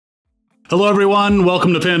Hello everyone,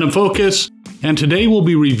 welcome to Fandom Focus, and today we'll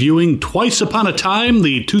be reviewing Twice Upon a Time,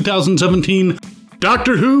 the 2017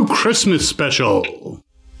 Doctor Who Christmas Special.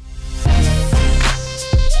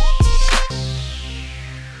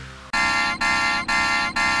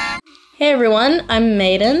 Hey everyone, I'm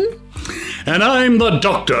Maiden. And I'm the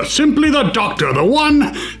Doctor, simply the Doctor, the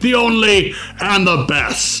one, the only, and the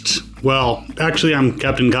best. Well, actually I'm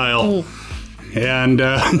Captain Kyle. Ooh. And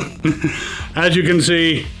as you can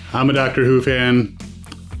see, I'm a Doctor Who fan,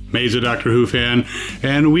 May's a Doctor Who fan,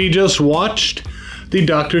 and we just watched the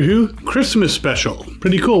Doctor Who Christmas Special.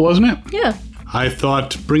 Pretty cool, wasn't it? Yeah. I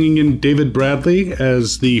thought bringing in David Bradley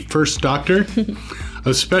as the first Doctor,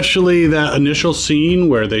 especially that initial scene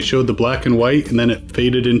where they showed the black and white and then it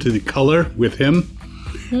faded into the color with him,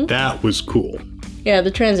 that was cool. Yeah,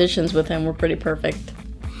 the transitions with him were pretty perfect.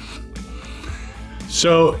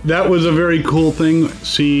 So that was a very cool thing,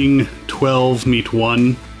 seeing 12 meet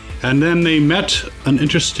 1. And then they met an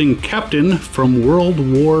interesting captain from World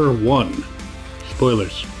War I.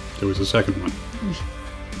 Spoilers, there was a second one.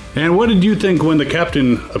 And what did you think when the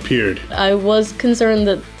captain appeared? I was concerned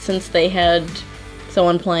that since they had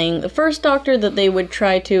someone playing the first Doctor, that they would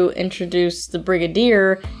try to introduce the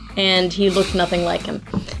Brigadier, and he looked nothing like him.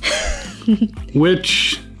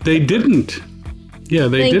 Which they didn't. Yeah,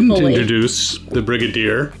 they didn't introduce the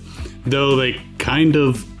Brigadier, though they kind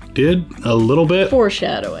of did a little bit.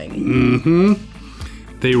 Foreshadowing.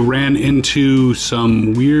 Mm-hmm. They ran into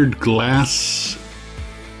some weird glass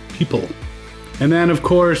people. And then, of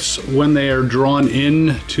course, when they are drawn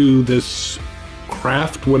in to this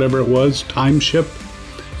craft, whatever it was, time ship,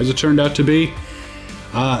 as it turned out to be,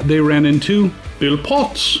 they ran into Bill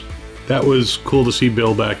Potts. That was cool to see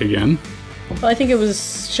Bill back again. Well, I think it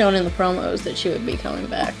was shown in the promos that she would be coming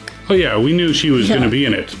back. Oh yeah, we knew she was going to be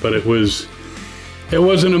in it, but it was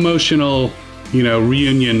an emotional,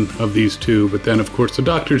 reunion of these two. But then, of course, the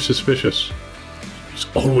Doctor's suspicious. He's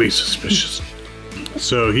always suspicious.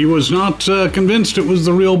 So he was not convinced it was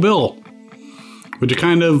the real Bill, which it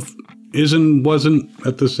kind of wasn't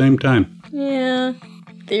at the same time. Yeah,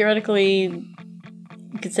 theoretically,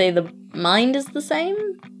 you could say the mind is the same.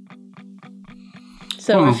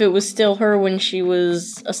 So if it was still her when she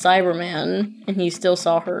was a Cyberman, and he still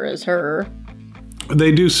saw her as her.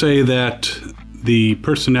 They do say that the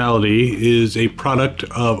personality is a product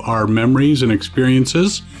of our memories and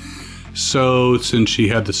experiences. So since she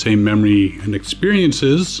had the same memory and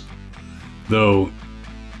experiences, though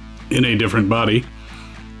in a different body,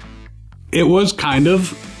 it was kind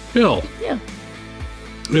of Bill. Yeah.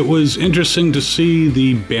 It was interesting to see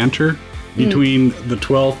the banter between the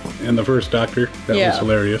 12th and the first Doctor. That was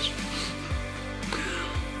hilarious.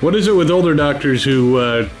 What is it with older Doctors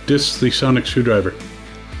who diss the sonic screwdriver?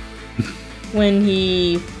 When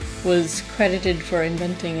he was credited for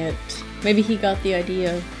inventing it, maybe he got the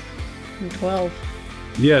idea from 12.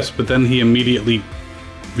 Yes, but then he immediately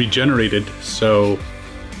regenerated, so...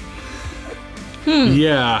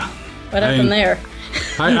 Yeah. What happened there?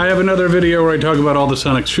 I have another video where I talk about all the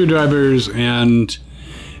sonic screwdrivers, and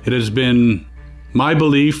it has been my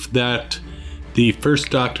belief that the first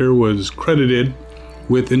Doctor was credited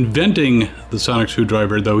with inventing the sonic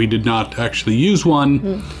screwdriver, though he did not actually use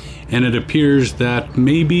one. And it appears that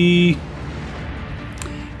maybe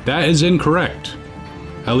that is incorrect.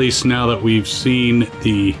 At least now that we've seen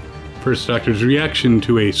the first Doctor's reaction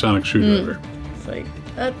to a sonic screwdriver. It's like,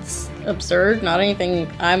 that's absurd. Not anything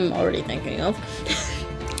I'm already thinking of.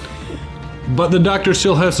 But the Doctor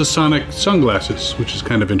still has the sonic sunglasses, which is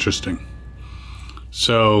kind of interesting.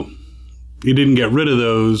 So he didn't get rid of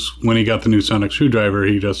those when he got the new sonic screwdriver.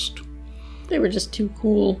 They were just too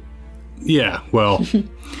cool. Yeah, well...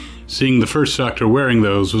 Seeing the first Doctor wearing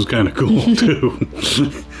those was kind of cool, too.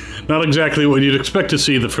 Not exactly what you'd expect to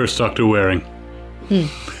see the first Doctor wearing.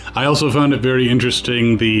 I also found it very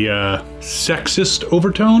interesting, the sexist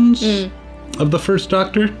overtones of the first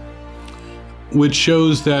Doctor, which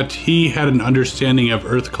shows that he had an understanding of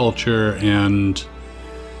Earth culture and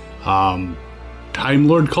Time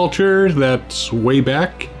Lord culture that's way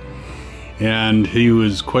back, and he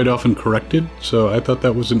was quite often corrected, so I thought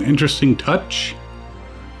that was an interesting touch.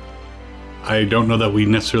 I don't know that we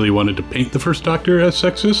necessarily wanted to paint the first Doctor as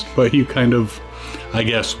sexist, but he kind of, I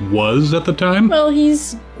guess, was at the time. Well,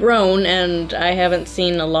 he's grown, and I haven't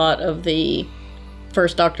seen a lot of the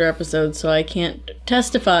first Doctor episodes, so I can't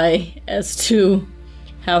testify as to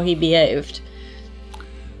how he behaved.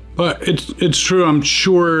 But it's true, I'm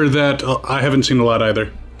sure that, I haven't seen a lot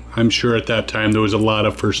either. I'm sure at that time there was a lot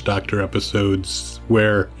of first Doctor episodes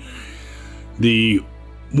where the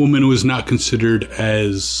woman was not considered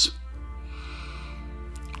as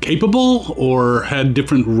capable or had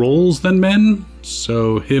different roles than men.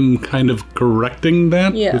 So him kind of correcting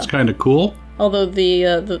that was kind of cool. Although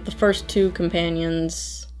the first two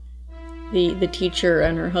companions, the teacher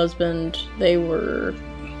and her husband, they were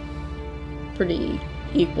pretty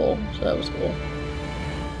equal, so that was cool.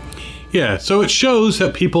 Yeah, so it shows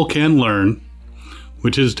that people can learn,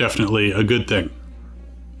 which is definitely a good thing.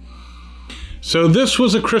 So this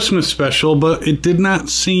was a Christmas special, but it did not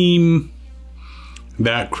seem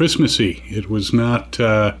that Christmassy. It was not...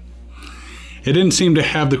 it didn't seem to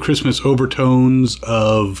have the Christmas overtones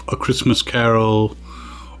of A Christmas Carol,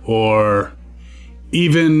 or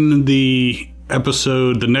even the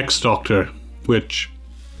episode The Next Doctor, which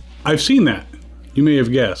I've seen that. You may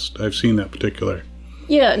have guessed. I've seen that particular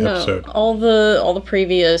episode. No. All the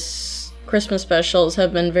previous Christmas specials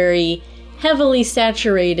have been very heavily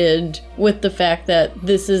saturated with the fact that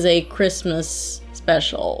this is a Christmas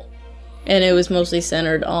special. And it was mostly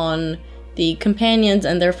centered on the companions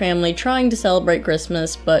and their family trying to celebrate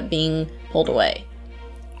Christmas, but being pulled away.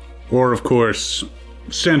 Or, of course,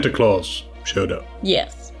 Santa Claus showed up.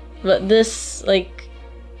 Yes. But this, like,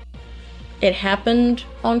 it happened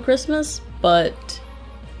on Christmas, but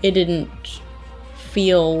it didn't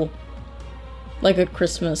feel like a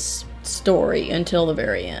Christmas story until the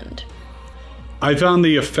very end. I found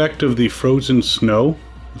the effect of the frozen snow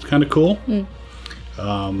was kind of cool.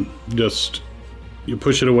 Just, you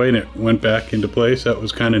push it away and it went back into place. That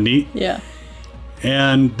was kind of neat. Yeah.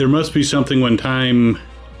 And there must be something when time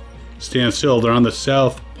stands still. They're on the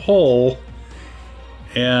South Pole,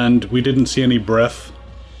 and we didn't see any breath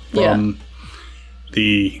from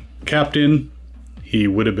the captain. He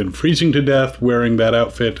would have been freezing to death wearing that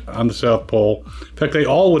outfit on the South Pole. In fact, they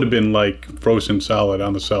all would have been, like, frozen solid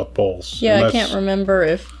on the South Poles. Yeah, I can't remember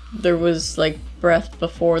if there was, like, breath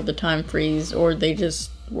before the time freeze, or they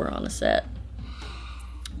just were on a set.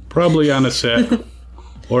 Probably on a set.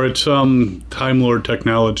 Or it's some Time Lord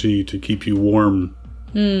technology to keep you warm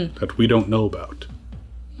that we don't know about.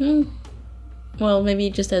 Well, maybe he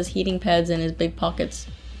just has heating pads in his big pockets.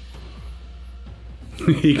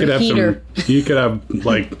 He could have heater. You could have,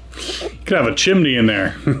 like, a chimney in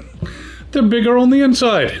there. They're bigger on the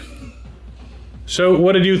inside. So,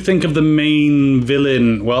 what did you think of the main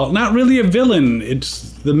villain? Well, not really a villain.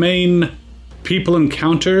 It's the main people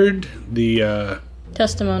encountered. The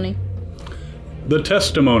testimony. The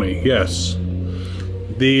testimony, yes.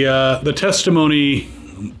 The testimony,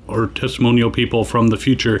 or testimonial people from the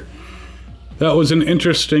future. That was an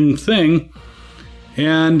interesting thing.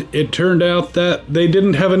 And it turned out that they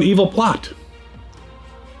didn't have an evil plot.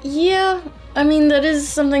 Yeah, I mean, that is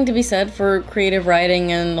something to be said for creative writing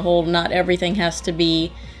and the whole not everything has to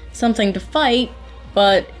be something to fight,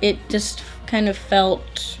 but it just kind of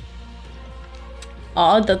felt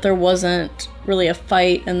odd that there wasn't really a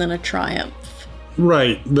fight and then a triumph.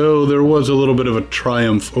 Right, though there was a little bit of a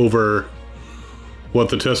triumph over what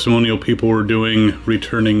the testimonial people were doing,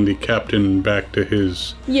 returning the captain back to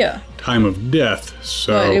his time of death.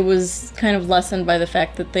 So, but it was kind of lessened by the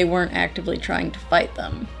fact that they weren't actively trying to fight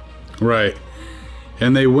them. Right.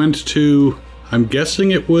 And they went to, I'm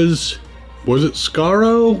guessing it was it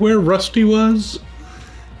Skaro where Rusty was?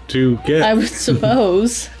 To get... I would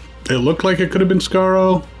suppose. It looked like it could have been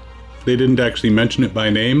Skaro. They didn't actually mention it by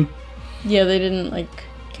name. Yeah, they didn't, like,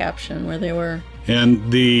 caption where they were.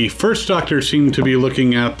 And the first Doctor seemed to be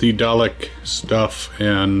looking at the Dalek stuff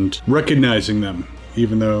and recognizing them,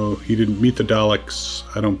 even though he didn't meet the Daleks,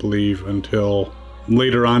 I don't believe, until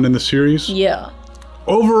later on in the series. Yeah.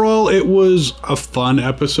 Overall, it was a fun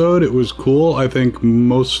episode. It was cool, I think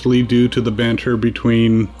mostly due to the banter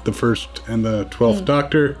between the first and the 12th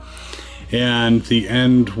Doctor. And the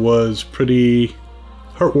end was pretty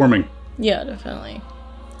heartwarming. Yeah, definitely.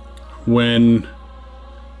 When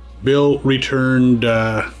Bill returned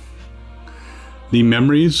the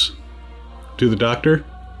memories to the Doctor.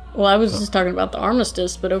 Well, I was just talking about the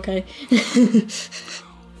armistice, but okay.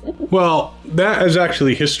 Well, that is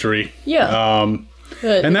actually history. Yeah.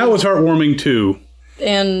 And that was heartwarming too.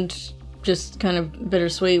 And just kind of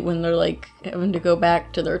bittersweet when they're like having to go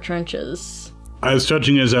back to their trenches. As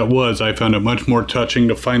touching as that was, I found it much more touching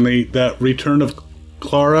to finally that return of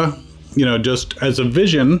Clara, you know, just as a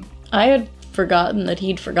vision. I had forgotten that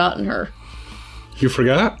he'd forgotten her. You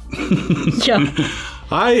forgot? Yeah.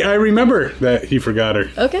 I remember that he forgot her.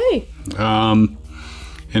 Okay.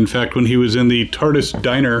 In fact, when he was in the TARDIS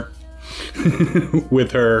diner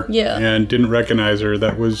with her and didn't recognize her,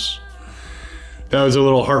 that was a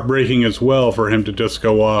little heartbreaking as well for him to just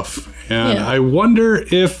go off. And I wonder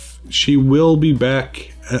if she will be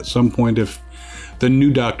back at some point, if the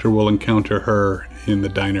new Doctor will encounter her in the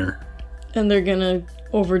diner. And they're gonna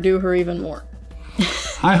overdo her even more.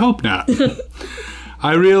 I hope not.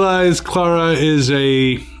 I realize Clara is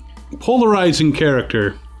a polarizing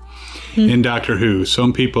character in Doctor Who.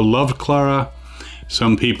 Some people loved Clara.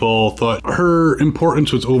 Some people thought her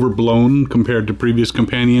importance was overblown compared to previous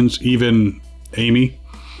companions, even Amy.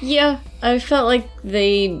 Yeah, I felt like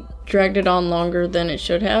they dragged it on longer than it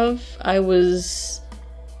should have. I was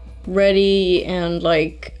ready and,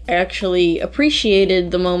 like, actually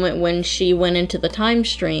appreciated the moment when she went into the time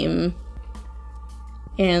stream,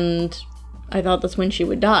 and I thought that's when she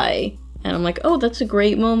would die. And I'm like, oh, that's a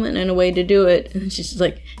great moment and a way to do it. And she's just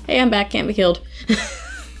like, hey, I'm back, can't be killed.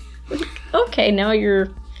 Like, okay, now you're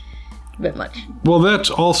a bit much. Well,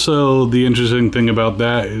 that's also the interesting thing about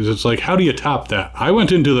that, is it's like, how do you top that? I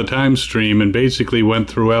went into the time stream and basically went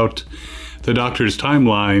throughout the Doctor's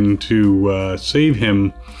timeline to save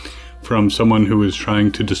him from someone who was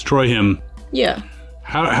trying to destroy him. Yeah.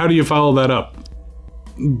 How do you follow that up?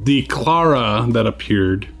 The Clara that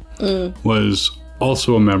appeared was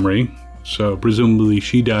also a memory, so presumably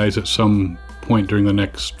she dies at some point during the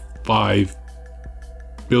next 5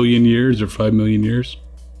 billion years or 5 million years.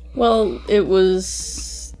 Well, it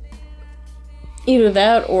was either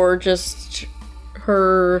that or just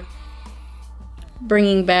her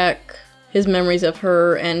bringing back his memories of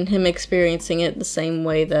her and him experiencing it the same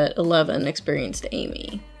way that 11 experienced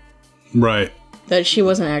Amy. Right. That she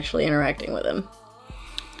wasn't actually interacting with him.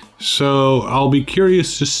 So I'll be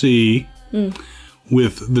curious to see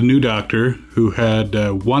with the new Doctor, who had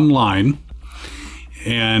one line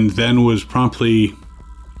and then was promptly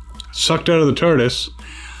sucked out of the TARDIS,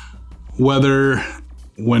 whether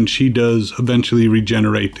when she does eventually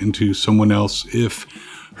regenerate into someone else, if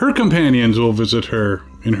her companions will visit her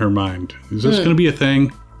in her mind. Is this going to be a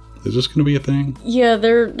thing? Is this going to be a thing? Yeah,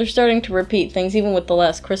 they're starting to repeat things, even with the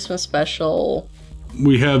last Christmas special.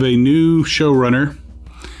 We have a new showrunner,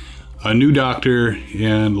 a new Doctor,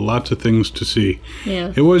 and lots of things to see.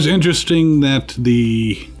 Yeah. It was interesting that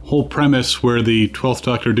the whole premise where the 12th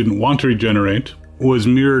Doctor didn't want to regenerate was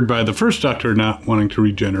mirrored by the first Doctor not wanting to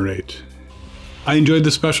regenerate. I enjoyed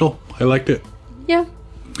the special. I liked it. Yeah.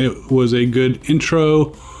 It was a good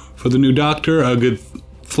intro for the new Doctor, a good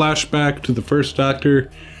flashback to the first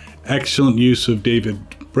Doctor, excellent use of David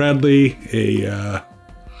Bradley, a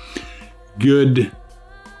good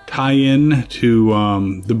tie-in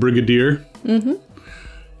to the Brigadier.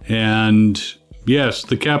 And yes,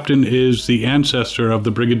 the Captain is the ancestor of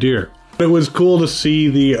the Brigadier. It was cool to see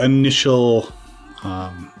the initial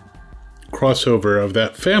crossover of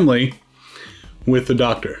that family with the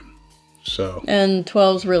Doctor. So. And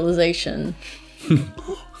 12's realization.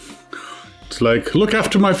 It's like, look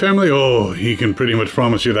after my family. Oh, he can pretty much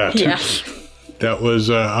promise you that. Yeah. That was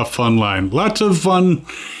a fun line. Lots of fun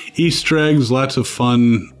Easter eggs, lots of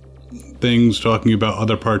fun things talking about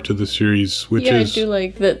other parts of the series, which is... I do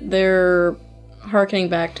like that they're harkening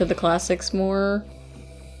back to the classics more.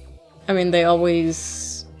 I mean, they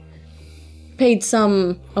always paid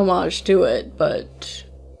some homage to it, but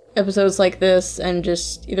episodes like this and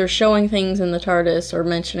just either showing things in the TARDIS or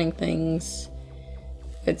mentioning things,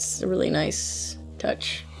 it's a really nice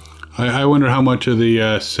touch. I wonder how much of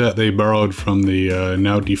the set they borrowed from the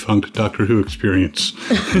now defunct Doctor Who experience.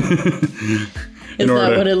 Is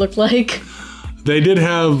that what it looked like? They did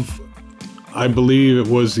have, I believe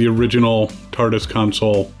it was the original TARDIS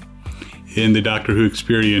console in the Doctor Who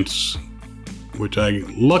experience, which I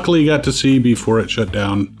luckily got to see before it shut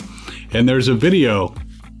down. And there's a video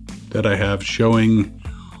that I have showing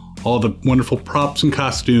all the wonderful props and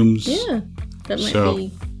costumes. Yeah, that might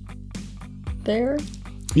be there.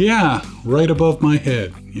 Yeah, right above my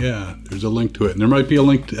head. Yeah, there's a link to it. And there might be a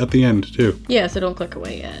link at the end, too. Yeah, so don't click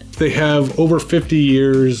away yet. They have over 50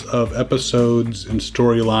 years of episodes and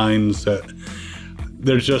storylines that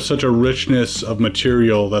there's just such a richness of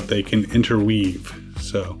material that they can interweave.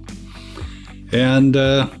 So, and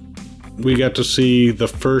we got to see the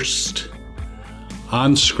first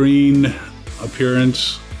on-screen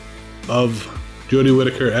appearance of Jodie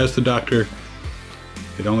Whittaker as the Doctor.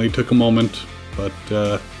 It only took a moment.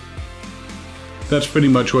 But that's pretty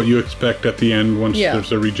much what you expect at the end once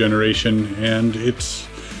there's a regeneration. And it's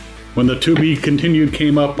when the to be continued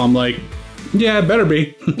came up, I'm like, yeah, it better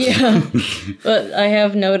be. Yeah. But I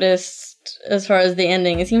have noticed, as far as the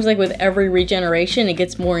ending, it seems like with every regeneration, it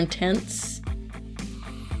gets more intense.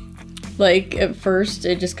 Like, at first,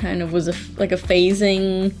 it just kind of was like a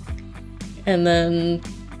phasing. And then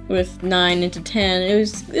with 9 into 10, it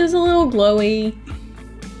was a little glowy.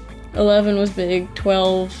 11 was big,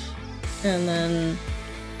 12, and then,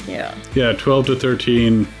 yeah. Yeah, 12 to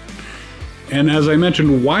 13. And as I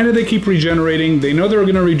mentioned, why do they keep regenerating? They know they're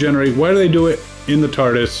going to regenerate. Why do they do it? in the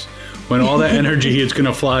TARDIS when all that energy is going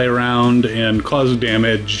to fly around and cause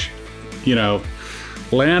damage. You know,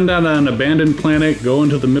 land on an abandoned planet, go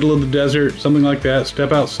into the middle of the desert, something like that,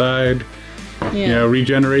 step outside, you know,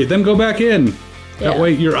 regenerate, then go back in. That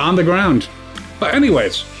way you're on the ground. But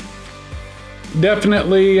anyways,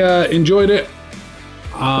 definitely enjoyed it.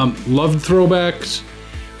 Loved throwbacks.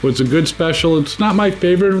 Was a good special. It's not my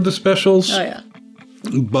favorite of the specials. Oh, yeah.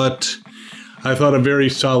 But I thought a very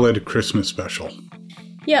solid Christmas special.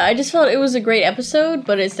 Yeah, I just felt it was a great episode,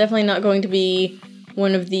 but it's definitely not going to be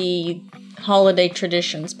one of the holiday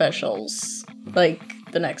tradition specials like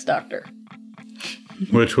the next Doctor.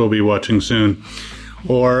 Which we'll be watching soon.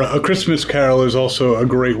 Or A Christmas Carol is also a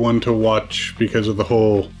great one to watch because of the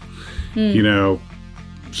whole, you know,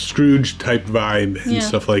 Scrooge type vibe and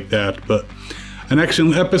stuff like that. But an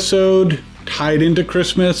excellent episode, tied into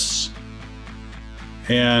Christmas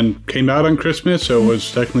and came out on Christmas, so it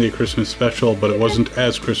was technically a Christmas special, but it wasn't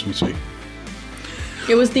as Christmassy.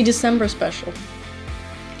 It was the December special.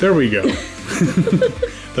 There we go.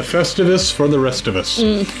 The Festivus for the rest of us.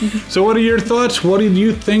 So what are your thoughts? What did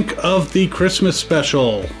you think of the Christmas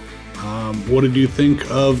special? What did you think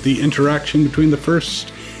of the interaction between the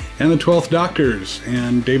first and the 12th Doctors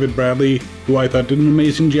and David Bradley, who I thought did an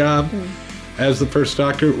amazing job as the first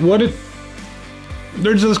Doctor?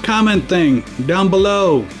 There's this comment thing down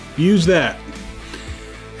below. Use that.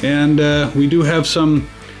 And we do have some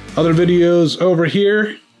other videos over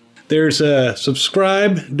here. There's a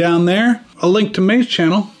subscribe down there. A link to May's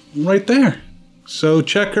channel right there. So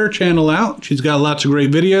check her channel out. She's got lots of great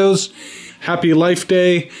videos. Happy Life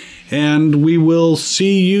Day. And we will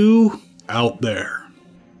see you out there.